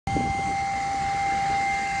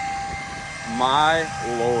My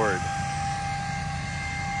Lord.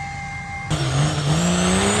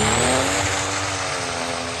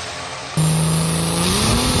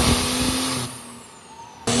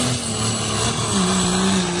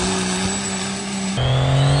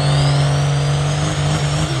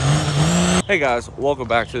 Hey guys, welcome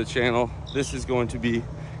back to the channel. This is going to be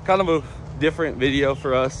kind of a different video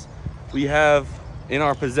for us. We have in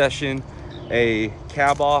our possession a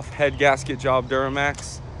cab off head gasket job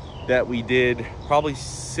Duramax that we did probably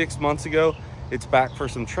 6 months ago. It's back for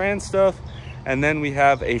some trans stuff. And then we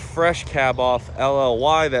have a fresh cab off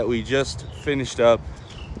LLY that we just finished up.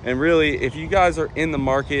 And really, if you guys are in the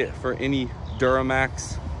market for any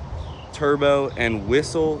Duramax turbo and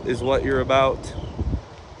whistle is what you're about,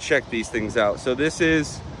 check these things out. So this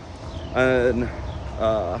is an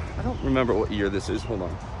I don't remember what year this is. Hold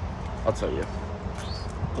on, I'll tell you.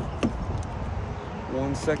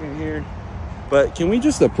 1 second here. But can we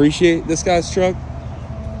just appreciate this guy's truck?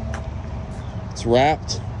 It's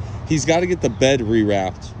wrapped. He's got to get the bed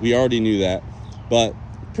rewrapped. We already knew that, but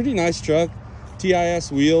pretty nice truck. TIS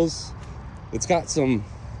wheels. It's got some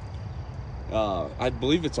I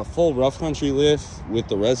believe it's a full rough country lift with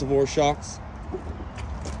the reservoir shocks.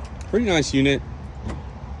 Pretty nice unit.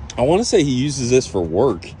 I want to say he uses this for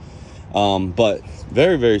work, but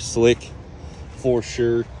very, very slick for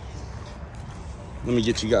sure. Let me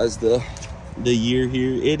get you guys the year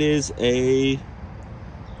here. It is a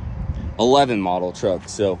 11 model truck.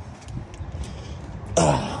 So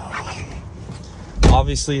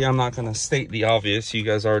obviously I'm not going to state the obvious. You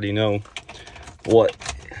guys already know what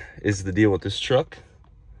is the deal with this truck.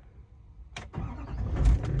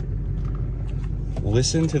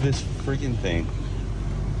 Listen to this freaking thing.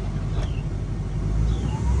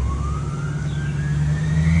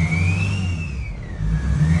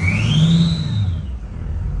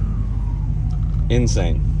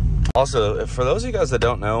 Insane. Also, for those of you guys that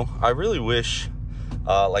don't know, I really wish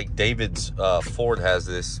like David's Ford has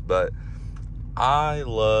this, but I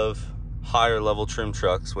love higher level trim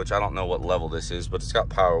trucks, which I don't know what level this is, but it's got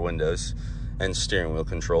power windows and steering wheel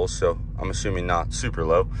controls, so I'm assuming not super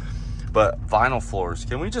low. But vinyl floors,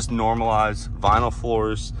 can we just normalize vinyl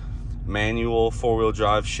floors, manual 4-wheel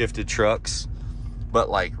drive shifted trucks, but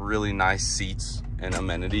like really nice seats and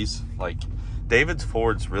amenities? Like David's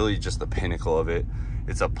Ford's really just the pinnacle of it.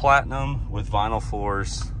 It's a platinum with vinyl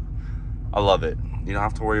floors. I love it. You don't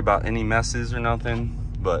have to worry about any messes or nothing.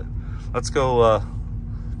 But let's go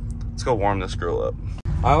warm this girl up.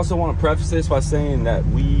 I also want to preface this by saying that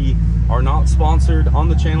we are not sponsored on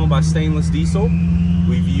the channel by Stainless Diesel.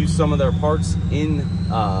 We've used some of their parts in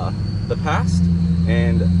the past,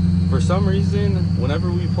 and for some reason, whenever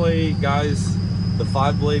we play, guys, the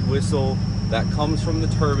 5-blade whistle that comes from the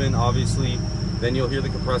turbine, obviously, then you'll hear the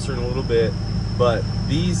compressor in a little bit, but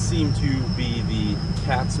these seem to be the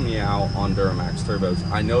cat's meow on Duramax turbos.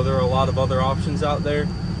 I know there are a lot of other options out there,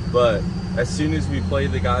 but as soon as we play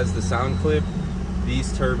the guys the sound clip,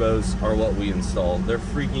 these turbos are what we install. They're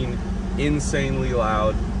freaking insanely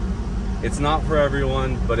loud. It's not for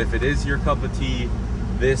everyone, but if it is your cup of tea,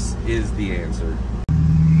 this is the answer.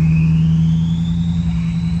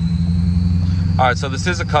 All right, so this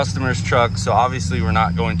is a customer's truck, so obviously we're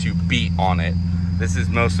not going to beat on it. This is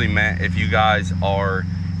mostly meant if you guys are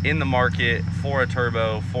in the market for a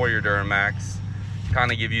turbo for your Duramax,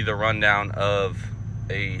 kind of give you the rundown of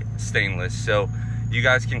a stainless. So you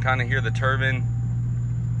guys can kind of hear the turbine.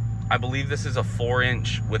 I believe this is a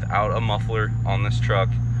 4-inch without a muffler on this truck,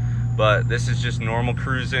 but this is just normal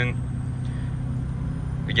cruising.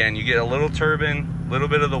 Again, you get a little turbine, a little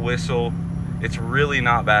bit of the whistle. It's really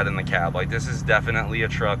not bad in the cab. Like, this is definitely a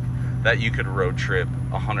truck that you could road trip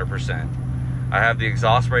 100%. I have the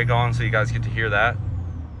exhaust brake on, so you guys get to hear that.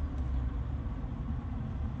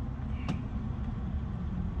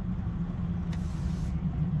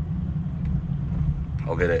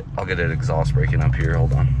 I'll get it exhaust braking up here.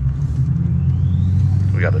 Hold on.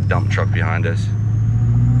 We got a dump truck behind us.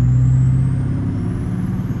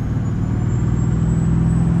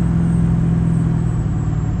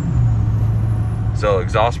 So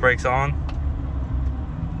exhaust brakes on.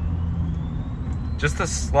 Just a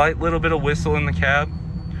slight little bit of whistle in the cab.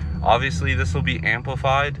 Obviously this will be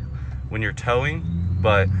amplified when you're towing,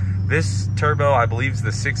 but this turbo, I believe, is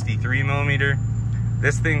the 63 millimeter.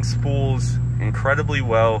 This thing spools incredibly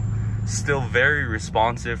well, still very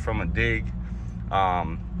responsive from a dig.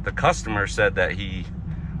 The customer said that he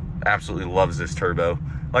absolutely loves this turbo.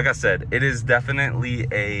 Like I said, it is definitely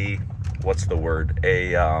a, what's the word?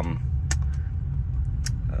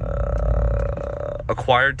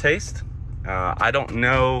 Acquired taste. I don't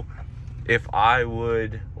know if I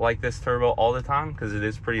would like this turbo all the time, because it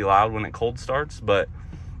is pretty loud when it cold starts. But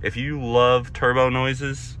if you love turbo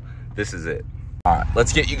noises, this is it. All right,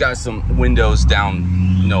 let's get you guys some windows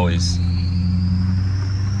down noise.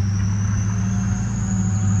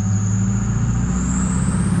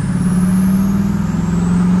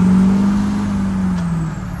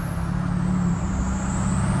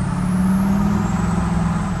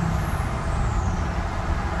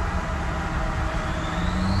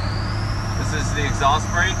 This is the exhaust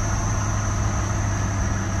brake,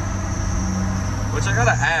 which I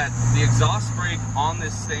gotta add, the exhaust brake on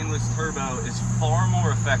this stainless turbo is far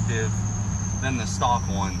more effective than the stock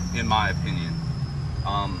one, in my opinion.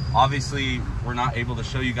 Obviously, we're not able to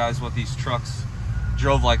show you guys what these trucks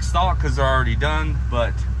drove like stock because they're already done,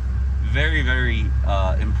 but very, very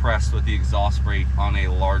impressed with the exhaust brake on a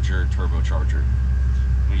larger turbocharger.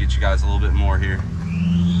 Let me get you guys a little bit more here.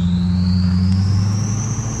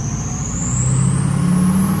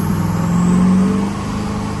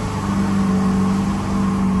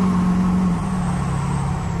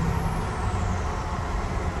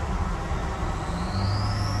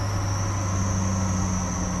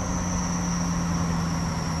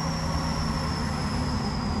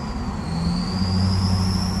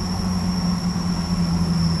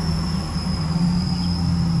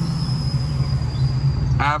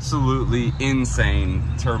 Absolutely insane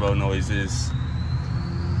turbo noises.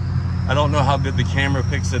 I don't know how good the camera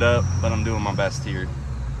picks it up, but I'm doing my best here.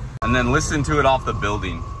 And then listen to it off the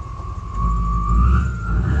building.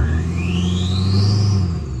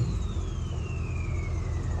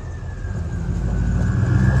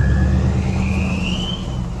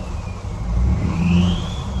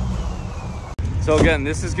 So again,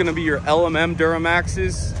 this is gonna be your LMM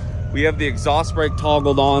Duramaxes. We have the exhaust brake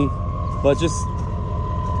toggled on, but just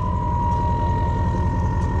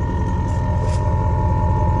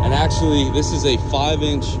actually, this is a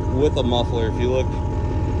 5-inch with a muffler. If you look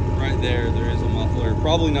right there, there is a muffler.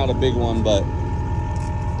 Probably not a big one, but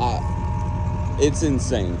it's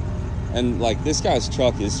insane. And like, this guy's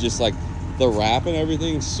truck is just like, the wrap and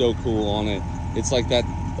everything's so cool on it. It's like that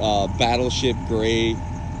battleship gray.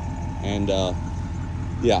 And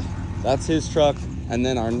yeah, that's his truck. And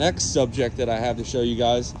then our next subject that I have to show you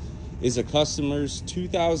guys is a customer's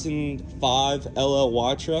 2005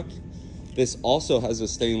 LLY truck. This also has a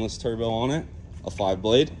stainless turbo on it, a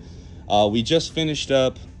 5-blade. We just finished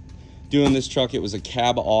up doing this truck. It was a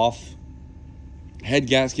cab off head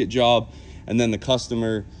gasket job, and then the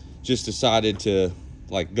customer just decided to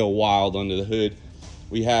like go wild under the hood.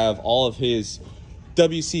 We have all of his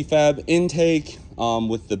WC Fab intake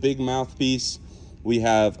with the big mouthpiece. We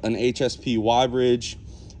have an HSP Y bridge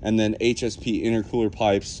and then HSP intercooler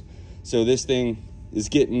pipes. So this thing is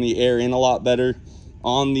getting the air in a lot better.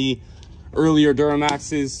 On the earlier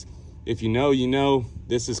Duramaxes, if you know, you know,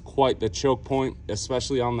 this is quite the choke point,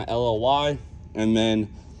 especially on the LLY. And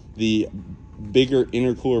then the bigger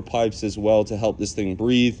intercooler pipes as well to help this thing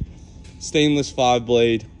breathe. Stainless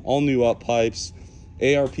 5-blade, all new up pipes,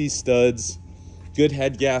 ARP studs, good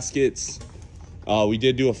head gaskets. We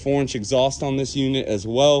did do a 4-inch exhaust on this unit as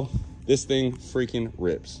well. This thing freaking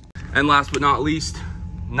rips. And last but not least,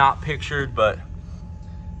 not pictured, but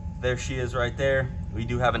there she is right there. We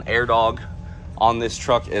do have an air dog on this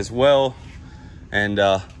truck as well. And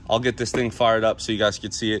I'll get this thing fired up so you guys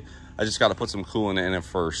can see it. I just got to put some coolant in it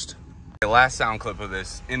first. The last sound clip of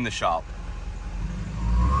this in the shop.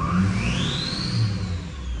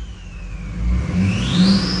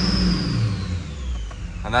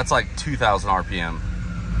 And that's like 2,000 RPM.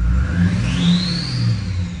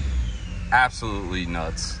 Absolutely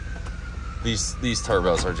nuts. These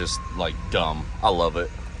turbos are just like dumb. I love it.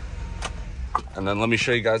 And then let me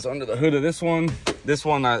show you guys under the hood of this one. This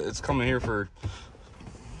one, it's coming here for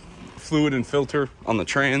fluid and filter on the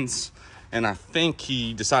trans. And I think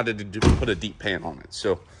he decided to put a deep pan on it.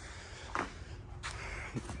 So,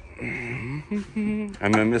 and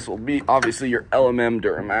then this will be obviously your LMM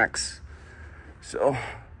Duramax. So,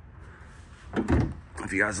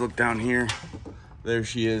 if you guys look down here, there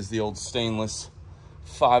she is, the old stainless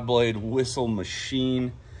 5-blade whistle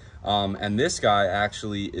machine. And this guy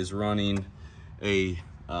actually is running a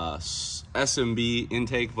SMB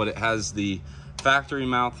intake, but it has the factory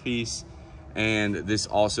mouthpiece, and this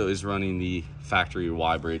also is running the factory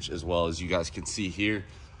Y bridge as well, as you guys can see here.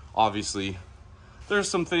 Obviously, there's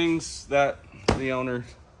some things that the owner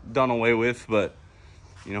done away with, but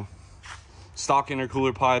you know, stock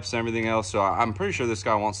intercooler pipes and everything else. So I'm pretty sure this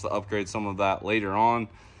guy wants to upgrade some of that later on,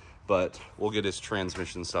 but we'll get his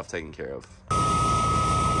transmission stuff taken care of.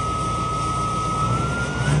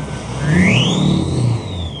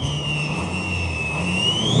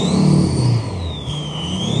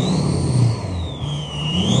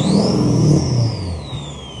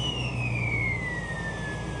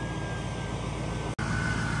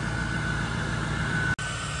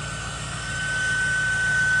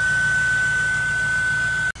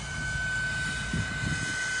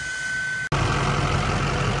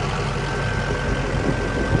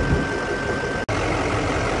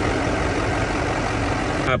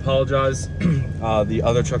 I apologize. The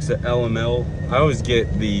other truck's at LML. I always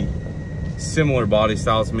get the similar body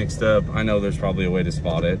styles mixed up. I know there's probably a way to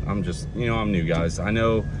spot it. I'm just, you know, I'm new, guys. I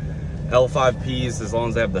know L5Ps, as long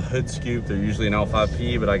as they have the hood scoop, they're usually an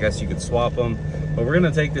L5P, but I guess you could swap them. But we're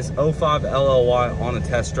gonna take this 05 LLY on a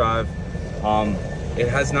test drive. It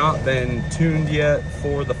has not been tuned yet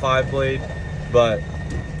for the 5-blade, but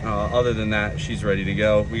other than that, she's ready to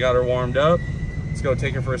go. We got her warmed up. Let's go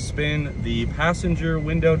take her for a spin. The passenger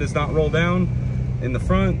window does not roll down in the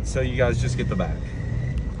front, so you guys just get the back.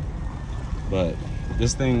 But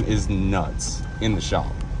this thing is nuts in the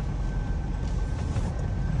shop.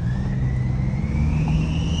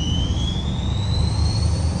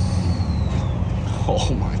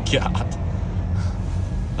 Oh my God.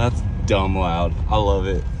 That's dumb loud. I love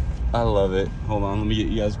it. I love it. Hold on, let me get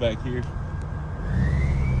you guys back here.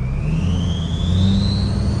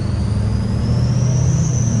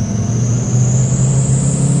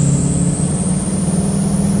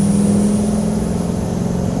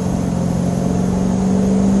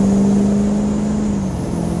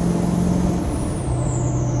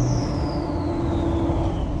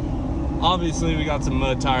 Obviously, we got some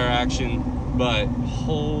mud tire action, but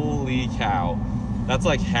holy cow, that's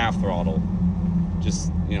like half throttle.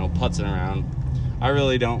 Just, you know, putzing around. I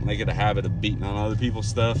really don't make it a habit of beating on other people's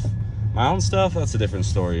stuff. My own stuff, that's a different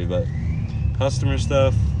story, but customer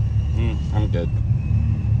stuff, I'm good.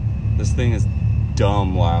 This thing is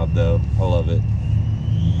dumb loud though. I love it.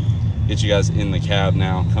 Get you guys in the cab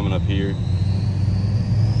now, coming up here.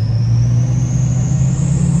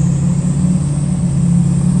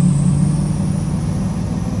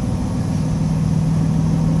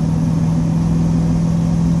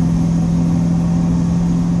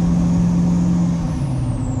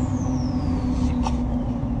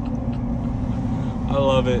 I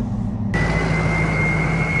love it.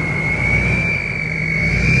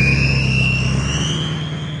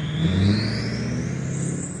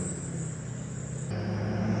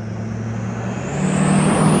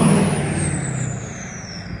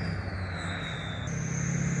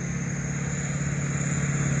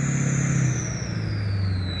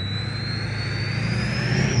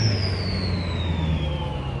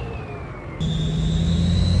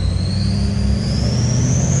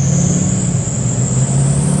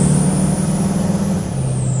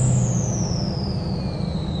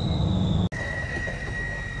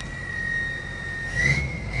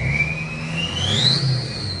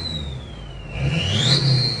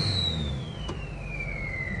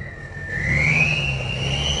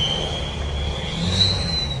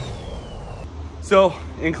 So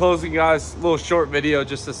in closing, guys, a little short video,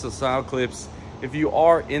 just some sound clips. If you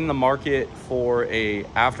are in the market for a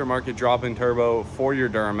aftermarket drop-in turbo for your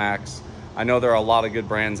Duramax, I know there are a lot of good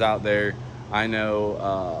brands out there. I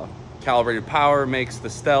know Calibrated Power makes the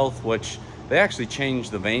Stealth, which they actually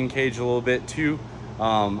changed the vane cage a little bit too.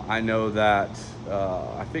 I know that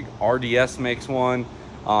I think RDS makes one,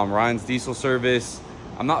 Ryan's Diesel Service.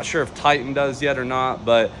 I'm not sure if Titan does yet or not,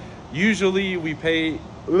 but usually we played,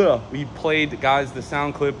 guys, the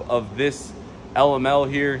sound clip of this LML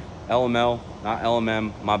here. LML, not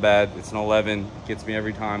LMM, my bad. It's an 11, gets me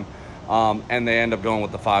every time. And they end up going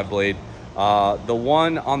with the 5-blade. The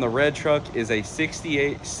one on the red truck is a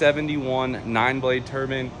 6871 9-blade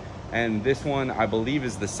turbine, and this one I believe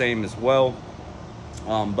is the same as well.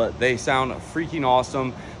 But they sound freaking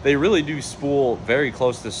awesome. They really do spool very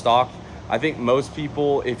close to stock. I think most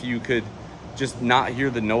people, if you could just not hear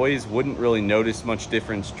the noise, wouldn't really notice much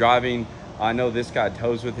difference driving. I know this guy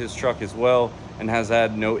tows with his truck as well and has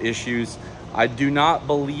had no issues. I do not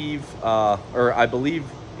believe, or I believe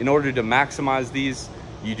in order to maximize these,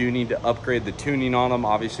 you do need to upgrade the tuning on them.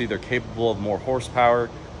 Obviously they're capable of more horsepower,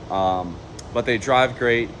 but they drive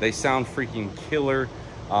great. They sound freaking killer.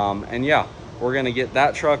 And yeah, we're gonna get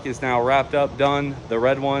that truck is now wrapped up, done. The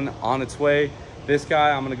red one on its way. This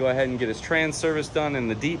guy, I'm gonna go ahead and get his trans service done in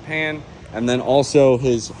the deep pan, and then also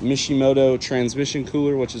his Mishimoto transmission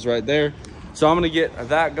cooler, which is right there. So I'm gonna get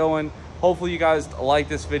that going. Hopefully you guys like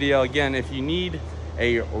this video. Again, if you need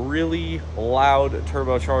a really loud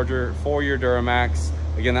turbocharger for your Duramax,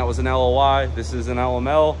 again, that was an LOI, this is an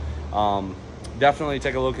LML. Definitely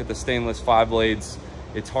take a look at the stainless 5-blades.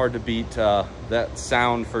 It's hard to beat that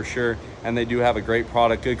sound for sure. And they do have a great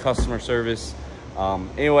product, good customer service.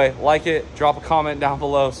 Anyway, like it, drop a comment down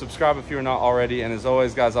below, subscribe if you're not already, and as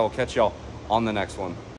always, guys, I will catch y'all on the next one.